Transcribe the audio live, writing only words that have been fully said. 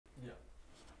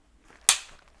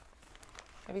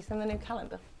Have you seen the new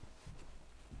calendar?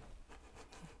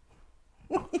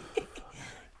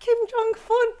 Kim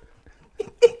Jong-un.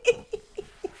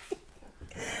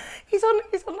 he's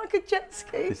on like a jet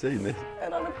ski. You seen this?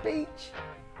 And on a beach.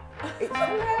 It's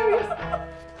hilarious.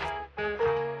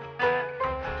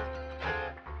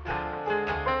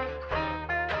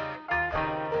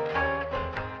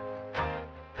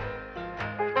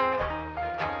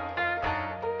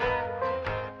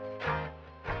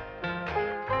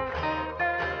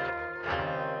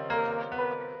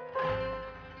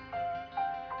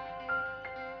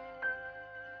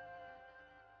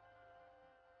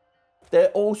 They're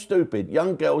all stupid.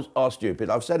 Young girls are stupid.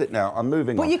 I've said it now. I'm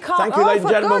moving on. But you can't. Thank you, ladies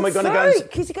and gentlemen. We're going to go.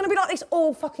 Is it going to be like this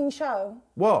all fucking show?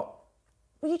 What?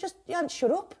 Well, you hadn't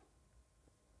shut up.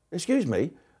 Excuse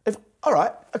me. All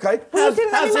right. Okay. Well,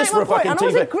 how's this for a fucking TV? I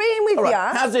was agreeing with you.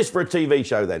 How's this for a TV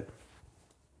show then?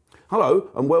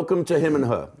 Hello and welcome to Him and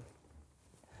Her.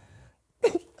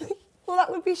 Well, that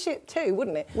would be shit too,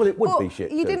 wouldn't it? Well, it would be shit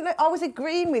You too. didn't. I was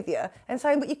agreeing with you and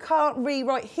saying, but you can't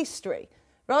rewrite history.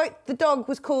 Right? The dog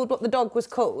was called what the dog was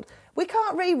called. We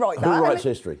can't rewrite that. Who writes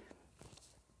history?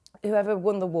 Whoever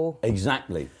won the war.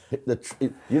 Exactly.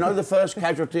 You know the first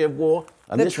casualty of war?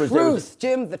 And the truth,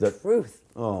 Jim, the truth.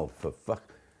 Oh, for fuck.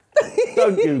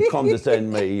 Don't you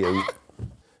condescend me, you.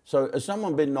 So has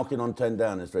someone been knocking on 10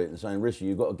 Downing Street and saying, Rishi,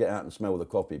 you've got to get out and smell the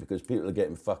coffee because people are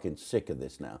getting fucking sick of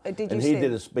this now? Did you and see he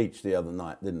did a speech the other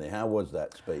night, didn't he? How was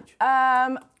that speech?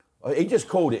 He just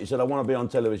called it. He said, I want to be on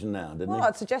television now, didn't he? Well,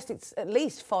 I'd suggest it's at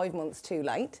least 5 months too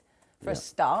late for a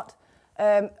start.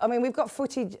 I mean, we've got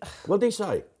footage. What did he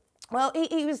say? Well,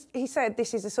 he said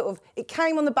this is a sort of... It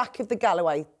came on the back of the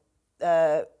Galloway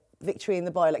victory in the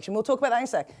by-election. We'll talk about that in a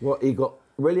sec. What, he got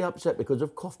really upset because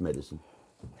of cough medicine?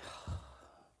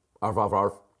 Arf, arf,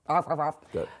 arf. Arf, arf, arf.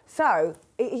 Good. So,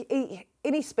 in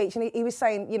his speech, and he was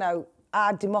saying, you know,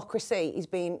 our democracy is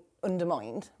being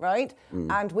undermined, right?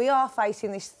 And we are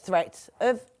facing this threat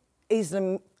of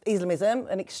Islamism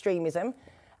and extremism.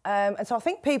 And so I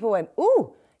think people went,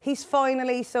 ooh, he's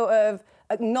finally sort of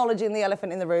acknowledging the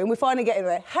elephant in the room. We're finally getting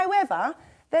there. However,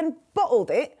 then bottled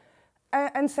it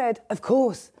and said, of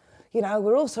course, you know,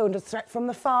 we're also under threat from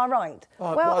the far right.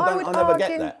 Oh, well, I never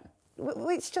get that.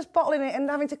 It's just bottling it and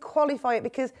having to qualify it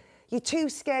because you're too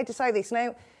scared to say this.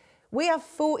 Now, we have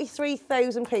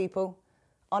 43,000 people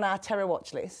on our terror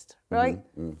watch list, right?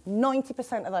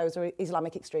 90% of those are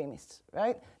Islamic extremists,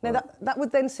 right? Now, that would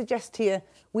then suggest to you,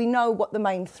 we know what the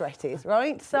main threat is,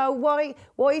 right? So why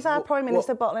is our Prime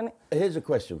Minister bottling it? Here's a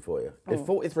question for you. If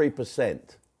 43%...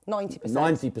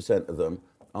 90% of them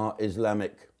are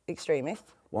Islamic...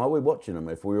 extremists. Why are we watching them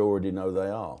if we already know they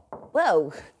are?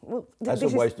 Well that's a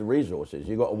waste of resources.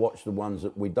 You've got to watch the ones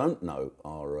that we don't know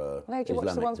are no, do you Islamic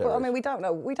watch the ones? terrorists. I mean, we don't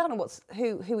know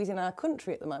who is in our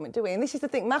country at the moment, do we? And this is the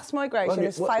thing: mass migration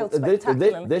has failed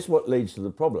spectacularly. This is what leads to the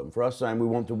problem for us saying we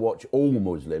want to watch all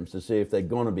Muslims to see if they're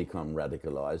going to become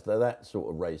radicalised. They're that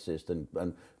sort of racist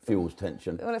and fuels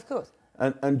tension. Well, of course.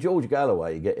 And George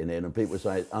Galloway getting in, and people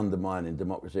say it's undermining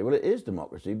democracy. Well, it is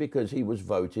democracy because he was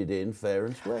voted in fair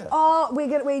and square. Oh,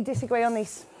 we disagree on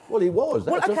this. Well, he was.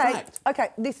 That's a fact. Okay.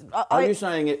 Are you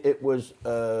saying it was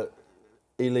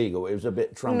illegal? It was a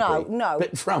bit Trumpy. No.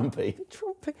 Bit Trumpy.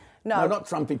 Trumpy. No, not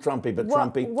Trumpy, but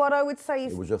Trumpy. What I would say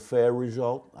is... It was a fair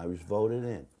result. I was voted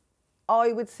in.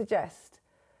 I would suggest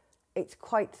it's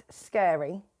quite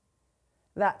scary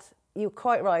that you're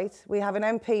quite right. We have an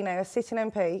MP now, a sitting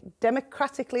MP,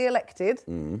 democratically elected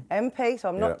MP, so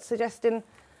I'm not suggesting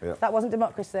that wasn't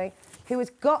democracy, who has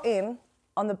got in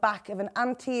on the back of an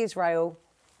anti-Israel,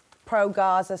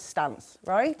 pro-Gaza stance,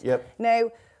 right? Yep.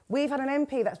 Now, we've had an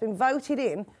MP that's been voted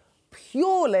in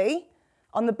purely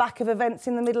on the back of events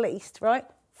in the Middle East, right?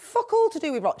 Fuck all to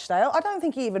do with Rochdale. I don't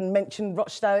think he even mentioned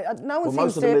Rochdale. No one seems to...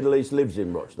 most of the Middle East lives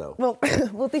in Rochdale. Well,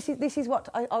 this is what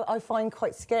I find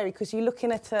quite scary because you're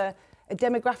looking at a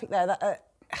demographic there that...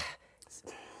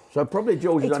 So probably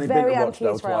George has only been to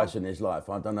Rochdale twice in his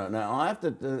life. I don't know. Now, I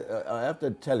have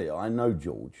to tell you, I know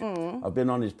George. I've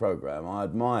been on his programme. I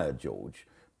admire George.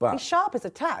 But he's sharp as a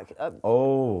tack.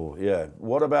 Oh, yeah.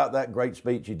 What about that great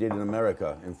speech he did in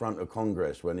America in front of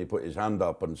Congress when he put his hand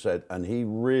up and said, and he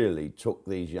really took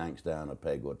these Yanks down a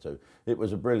peg or two. It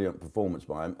was a brilliant performance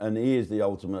by him. And he is the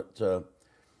ultimate,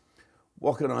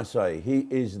 what can I say? He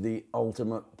is the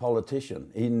ultimate politician.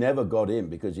 He never got in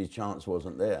because his chance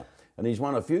wasn't there. And he's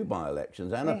won a few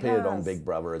by-elections and appeared on Big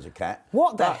Brother as a cat.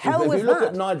 What the hell was that? If you look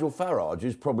at Nigel Farage,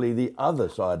 who's probably the other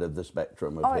side of the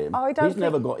spectrum of him. He's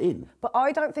never got in. But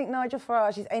I don't think Nigel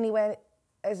Farage is anywhere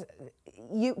as...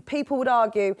 people would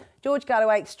argue, George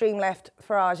Galloway, extreme left,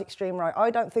 Farage, extreme right.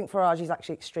 I don't think Farage is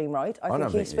actually extreme right. I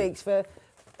think he speaks for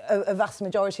a vast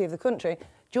majority of the country.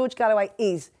 George Galloway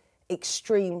is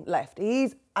extreme left. He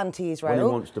is anti-Israel. Well,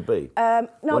 he wants to be.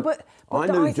 But I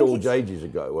knew George ages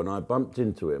ago when I bumped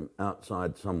into him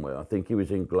outside somewhere. I think he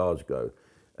was in Glasgow.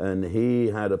 And he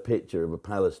had a picture of a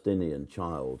Palestinian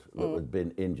child that had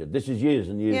been injured. This is years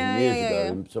and years and years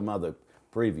ago, in some other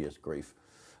previous grief.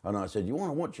 And I said, you want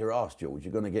to watch your ass, George?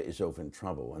 You're going to get yourself in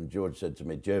trouble. And George said to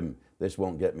me, Jim, this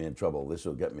won't get me in trouble. This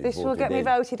will get me voted in. This will get me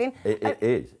voted in. It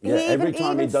is. Yeah, every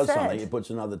time he does something, he puts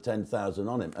another 10,000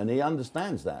 on him. And he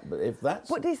understands that. But if that's...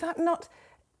 But is that not...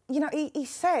 You know, he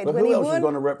said but when who else is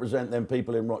going to represent them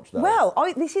people in Rochdale? Well,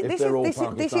 this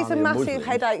is a massive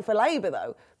headache for Labour,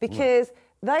 though, because...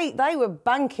 They were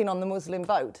banking on the Muslim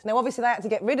vote. Now, obviously, they had to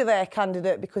get rid of their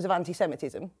candidate because of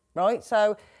anti-Semitism, right?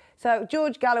 So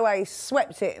George Galloway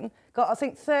swept in, got, I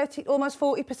think, almost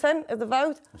 40% of the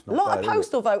vote. A lot of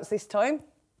postal votes this time.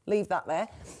 Leave that there.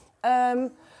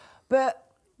 But,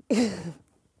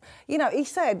 you know, he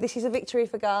said this is a victory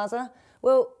for Gaza.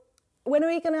 Well, when are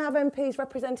we going to have MPs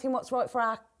representing what's right for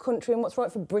our country and what's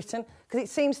right for Britain? Because it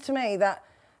seems to me that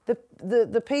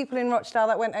the people in Rochdale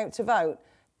that went out to vote,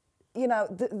 you know,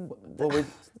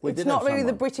 it's not really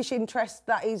the British interest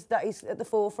that is at the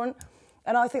forefront.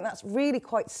 And I think that's really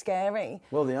quite scary.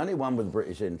 Well, the only one with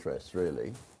British interests,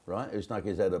 really, right, who snuck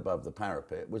his head above the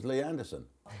parapet was Lee Anderson.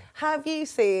 Have you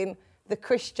seen the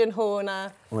Christian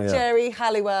Horner, Geri,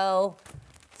 Halliwell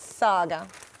saga?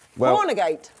 Well,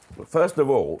 Hornergate. First of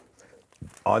all,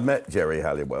 I met Geri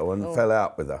Halliwell and fell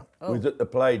out with her. We was at the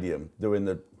Palladium doing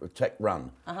the tech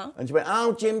run. And she went,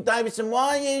 oh, Jim Davidson,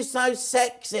 why are you so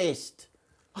sexist?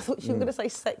 I thought she was going to say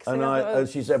sexy. And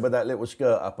she said with that little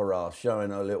skirt up her arse,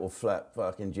 showing her little flat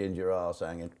fucking ginger arse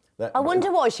hanging. I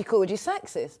wonder why she called you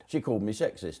sexist. She called me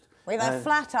sexist. With a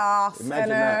flat arse. Imagine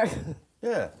that.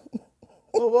 Yeah.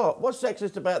 Well, what? What's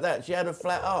sexist about that? She had a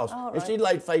flat arse. Oh, right. If she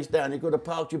laid face down, you could have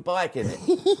parked your bike in it.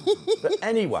 But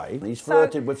anyway, he's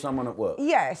flirted with someone at work.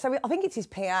 Yeah, so I think it's his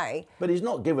PA. But he's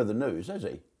not give her the news, has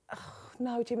he? Oh,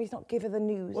 no, Jim, he's not give her the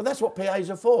news. Well, that's what PAs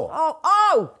are for.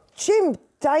 Oh, Jim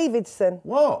Davidson.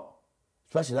 What?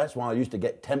 Especially that's why I used to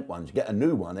get temp ones, get a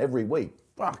new one every week.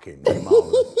 Fucking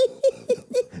marvellous.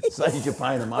 Saves you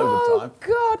paying them overtime. Oh,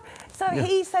 God. So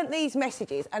he sent these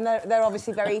messages, and they're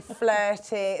obviously very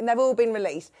flirty, and they've all been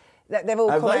released. They've all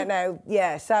come out now.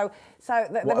 Yeah, so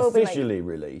they've all been officially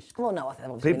released? Well, no, I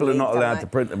think people are not allowed to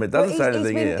print them. It doesn't say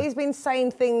anything here. He's been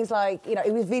saying things like, you know,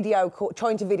 he was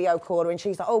trying to video call her, and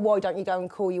she's like, oh, why don't you go and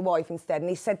call your wife instead? And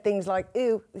he said things like,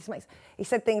 he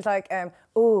said things like,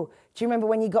 oh, do you remember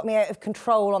when you got me out of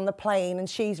control on the plane? And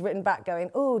she's written back going,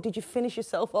 oh, did you finish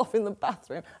yourself off in the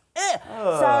bathroom?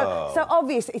 Oh. So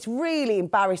obviously it's really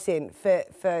embarrassing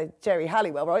for Geri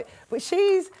Halliwell, right? But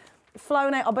she's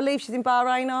flown out. I believe she's in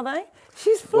Bahrain, are they?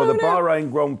 She's flown out. Well, the Bahrain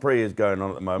Grand Prix is going on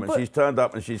at the moment. She's turned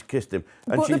up and she's kissed him.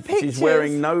 And she's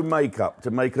wearing no makeup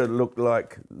to make her look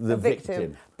like the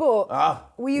victim. But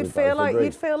you'd feel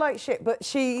like shit. But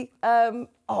she,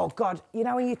 oh God, you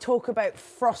know when you talk about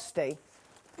Frosty.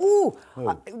 Ooh,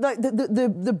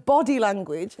 the body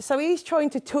language. So he's trying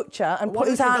to touch her and put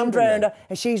his hand around her,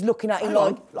 and she's looking at him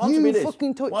like, you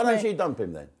fucking touch me. Why don't she dump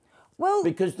him then? Well,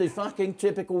 because the fucking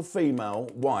typical female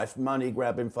wife,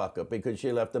 money-grabbing fucker, because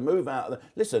she'll have to move out of the...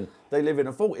 Listen, they live in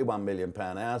a £41 million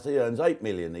house, he earns £8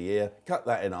 million a year, cut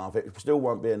that in half, it still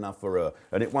won't be enough for her,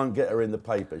 and it won't get her in the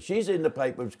paper. She's in the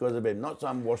papers because of him, not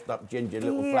some washed-up, ginger,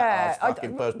 little flat-ass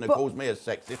fucking person who calls me a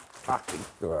sexist. Fucking,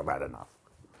 I've had enough.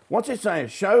 What's it saying?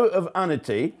 Show of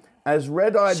unity as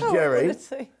red-eyed Geri...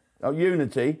 Unity. Oh,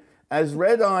 unity. As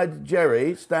red-eyed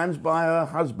Geri stands by her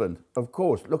husband. Of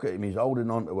course, look at him, he's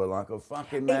holding on to her like a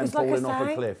fucking man falling off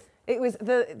a cliff. It was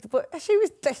but she was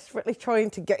desperately trying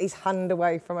to get his hand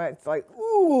away from her. It's like,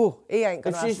 ooh, he ain't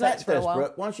going to have sex for a while. If she's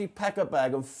that desperate, why don't she pack her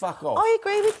bag and fuck off? I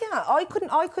agree with you.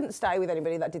 I couldn't stay with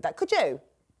anybody that did that. Could you?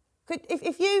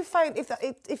 If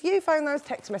you found those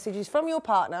text messages from your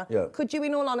partner, could you,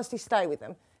 in all honesty, stay with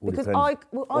them? Because I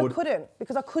couldn't.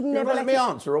 Because I could never let me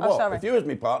answer or what? Sorry. If you was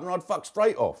my partner, I'd fuck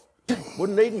straight off.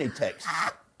 Wouldn't need any text.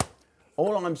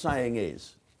 All I'm saying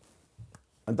is,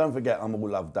 and don't forget, I'm all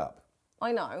loved up.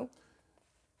 I know.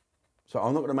 So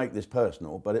I'm not going to make this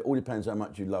personal, but it all depends how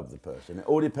much you love the person. It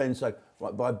all depends. So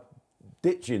by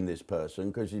ditching this person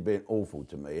because she's being awful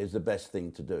to me is the best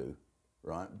thing to do,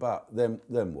 right? But then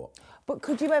what? But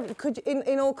could you ever,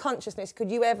 in all consciousness,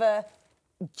 could you ever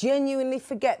genuinely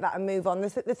forget that and move on? The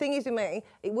thing is with me,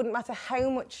 it wouldn't matter how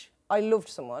much I loved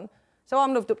someone. So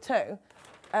I'm loved up too.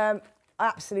 I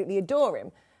absolutely adore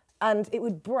him. And it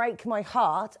would break my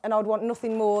heart and I would want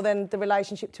nothing more than the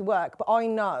relationship to work. But I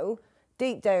know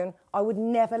deep down, I would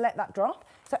never let that drop.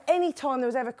 So any time there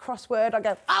was ever crossword, I'd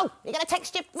go, oh, you're going to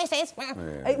text your missus.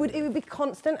 Yeah. It would be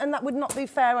constant, and that would not be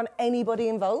fair on anybody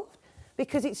involved.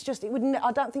 Because it's just,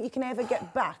 I don't think you can ever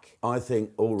get back. I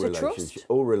think all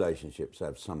relationships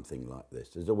have something like this.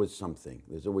 There's always something.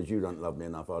 There's always, you don't love me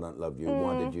enough, I don't love you.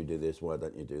 Why did you do this? Why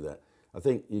don't you do that? I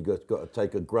think you've got to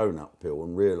take a grown-up pill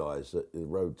and realise that the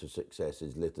road to success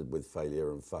is littered with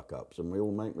failure and fuck-ups, and we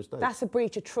all make mistakes. That's a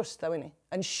breach of trust, though, isn't it?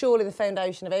 And surely the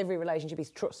foundation of every relationship is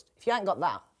trust. If you ain't got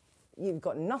that, you've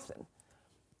got nothing.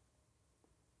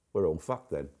 We're all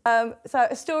fucked then. So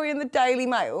a story in the Daily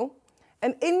Mail,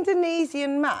 an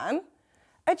Indonesian man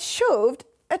had shoved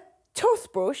a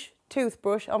toothbrush,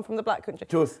 I'm from the Black Country.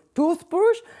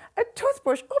 Toothbrush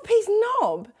up his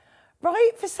knob,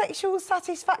 right, for sexual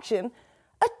satisfaction.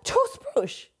 A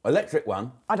toothbrush. Electric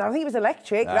one? I don't think it was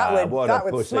electric.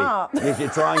 That would smart. You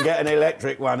should try and get an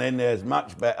electric one in there, it's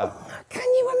much better. Can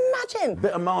you imagine?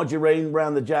 Bit of margarine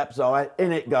round the Jap's eye,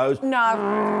 in it goes.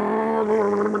 No.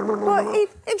 But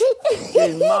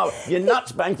your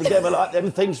nuts bang together like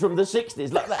them things from the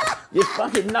 60s, like that. Your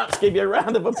fucking nuts give you a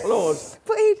round of applause.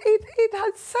 But he'd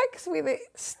had sex with it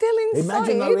still inside.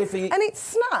 Imagine though if he... And it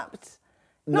snapped.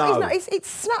 No. It's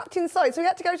snapped inside, so he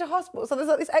had to go to hospital. So there's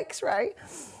like this X-ray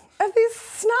of this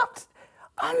snapped.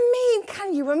 I mean,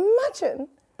 can you imagine?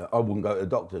 I wouldn't go to the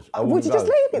doctors. Would you just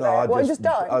leave it there? I'd just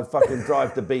die? I'd fucking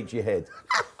drive to beat your head.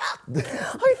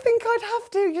 I think I'd have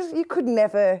to. You could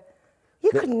never.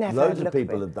 Loads of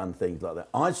people have done things like that.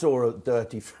 I saw a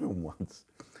dirty film once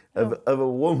of a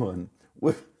woman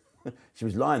with. She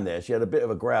was lying there. She had a bit of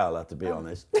a growler, to be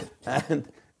honest, and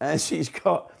she's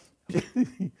got.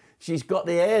 She's got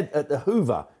the head at the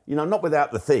Hoover, you know, not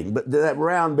without the thing, but that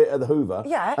round bit of the Hoover.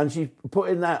 Yeah. And she's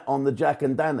putting that on the Jack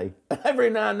and Danny.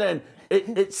 Every now and then,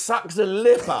 it sucks a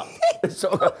lip up. It's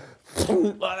sort of,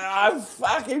 I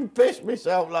fucking pissed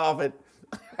myself laughing.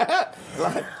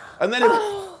 And then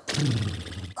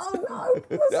Oh no,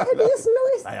 that's hideous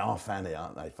noise. They are funny,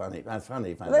 aren't they? Funny. They are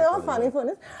funny. Do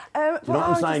you know what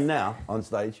I'm saying now on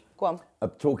stage? Go on. I'm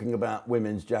talking about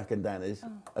women's Jack and Danny's.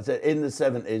 I said in the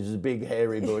 70s was a big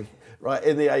hairy bush. Right,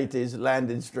 in the 80s,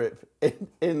 landing strip.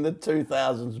 In the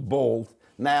 2000s, bald.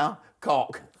 Now,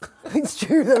 cock. It's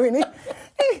true though, isn't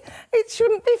it? It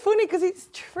shouldn't be funny because it's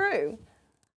true.